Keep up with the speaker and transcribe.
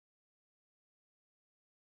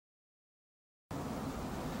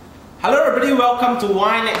Hello everybody, welcome to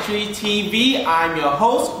WineActually TV. I'm your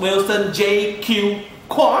host, Wilson J Q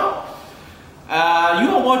Quah. You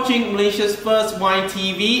are watching Malaysia's first wine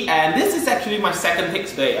TV, and this is actually my second take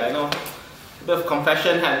today. I know, a bit of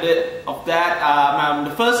confession I did of that.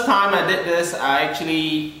 The first time I did this, I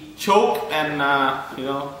actually choked and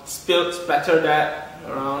splattered that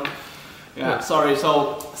around. Yeah, sorry.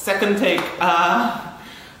 So second take.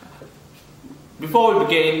 Before we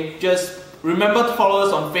begin, just remember to follow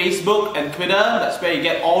us on Facebook and Twitter. That's where you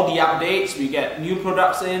get all the updates. We get new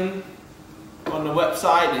products in on the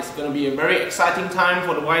website. It's going to be a very exciting time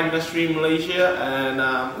for the wine industry in Malaysia, and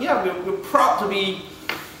yeah, we're proud to be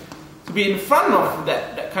in front of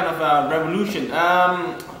that kind of revolution.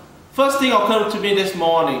 First thing occurred to me this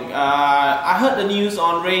morning. I heard the news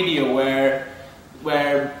on radio where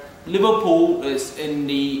Liverpool is in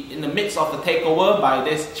the midst of a takeover by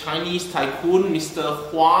this Chinese tycoon,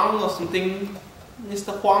 Mr. Huang or something.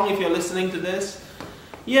 Mr. Huang, if you're listening to this.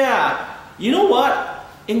 Yeah, you know what?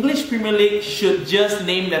 English Premier League should just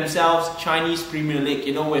name themselves Chinese Premier League,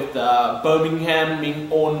 you know, with Birmingham being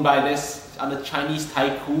owned by this other Chinese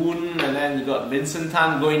tycoon, and then you got Vincent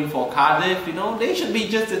Tan going for Cardiff, you know. They should be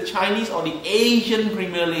just the Chinese or the Asian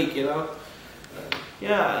Premier League, you know.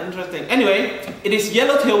 Yeah, interesting. Anyway, it is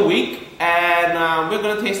Yellowtail week, and we're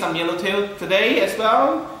going to taste some Yellowtail today as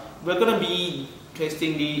well. We're going to be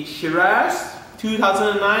tasting the Shiraz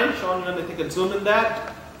 2009. Sean, you're going to take a zoom in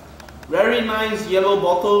that. Very nice yellow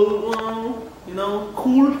bottle, you know,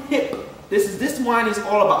 cool, hip. This wine is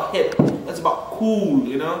all about hip. It's about cool,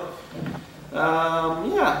 you know.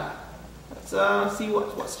 Yeah, let's see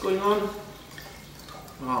what's going on.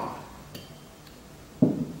 Oh.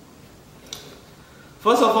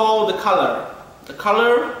 First of all, the color. The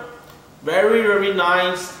color, very, very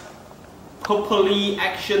nice, purpley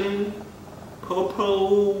action,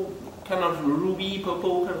 purple, kind of ruby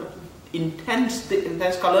purple, kind of intense, thick,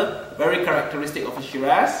 intense color, very characteristic of a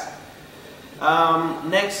Shiraz.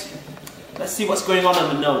 Next, let's see what's going on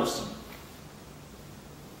the nose.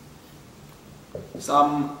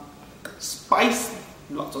 Some spice.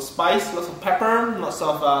 Lots of spice, lots of pepper, lots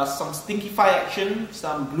of some stinky pie action,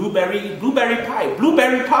 some blueberry pie.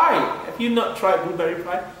 Have you not tried blueberry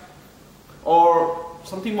pie? Or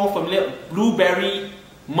something more familiar, blueberry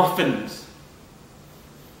muffins.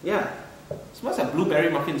 Yeah, smells like blueberry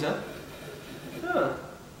muffins, huh? Yeah.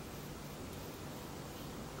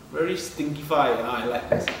 Very stinky pie. I like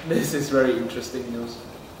this. This is very interesting news.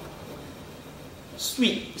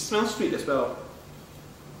 Sweet. It smells sweet as well.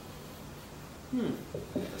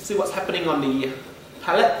 Let's see what's happening on the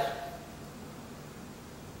palate.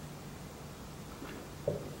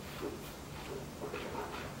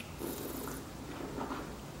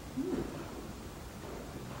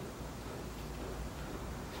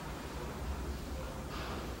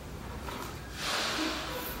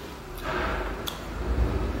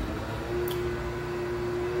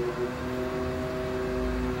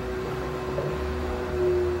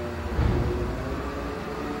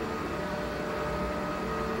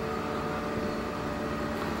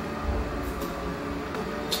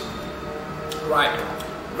 Right,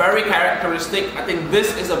 very characteristic. I think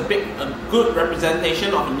this is a good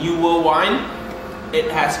representation of a New World wine. It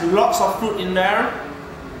has lots of fruit in there.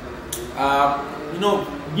 You know,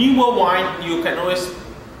 New World wine, you can always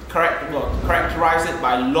characterize it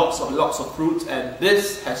by lots of fruits, and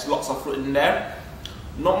this has lots of fruit in there.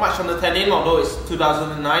 Not much on the tannin, although it's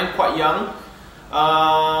 2009, quite young.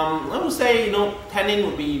 I would say, you know, tannin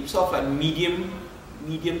would be sort of like medium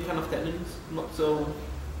kind of tannins, not so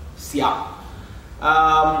siap.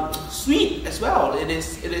 Sweet as well. It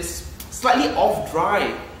is slightly off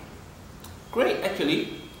dry. Great,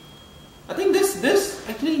 actually. I think this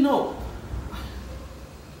actually, no.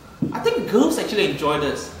 I think girls actually enjoy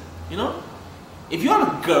this. You know, if you're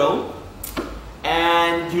a girl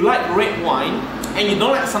and you like red wine and you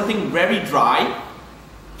don't like something very dry,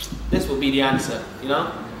 this will be the answer. You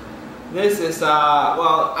know, this is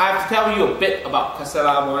well, I have to tell you a bit about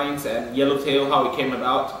Casella wines and Yellowtail, how it came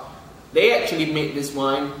about. They actually made this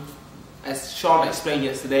wine, as Sean explained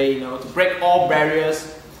yesterday, you know, to break all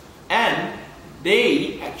barriers, and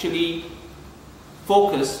they actually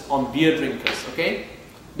focus on beer drinkers. Okay,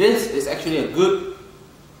 this is actually a good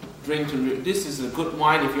drink to. This is a good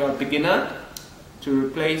wine if you're a beginner to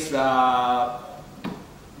replace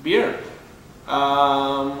beer.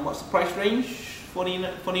 What's the price range?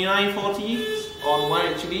 49, 40 on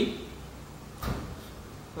WineActually.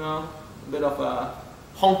 A bit of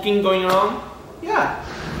honking going on. Yeah,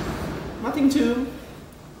 nothing to.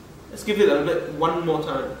 Let's give it a bit one more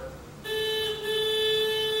time.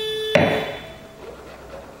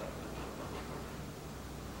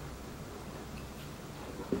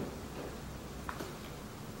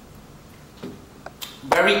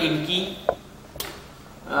 very inky.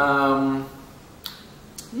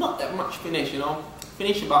 Not that much finish, you know.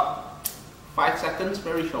 Finish about 5 seconds,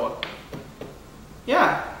 very short.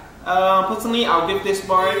 Yeah. Personally, I'll give this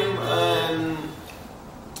wine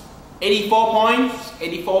 84 points.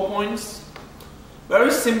 84 points.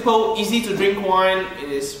 Very simple, easy to drink wine. It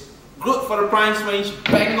is good for the price range.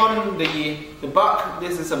 Bang on the buck.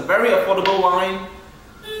 This is a very affordable wine,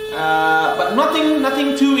 but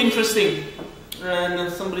nothing too interesting.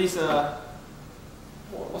 And somebody's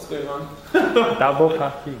what's going on? Double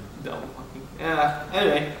parking. Double parking. Yeah.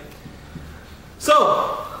 Anyway,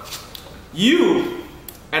 so you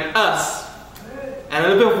and us and a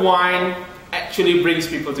little bit of wine actually brings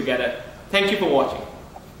people together. Thank you for watching.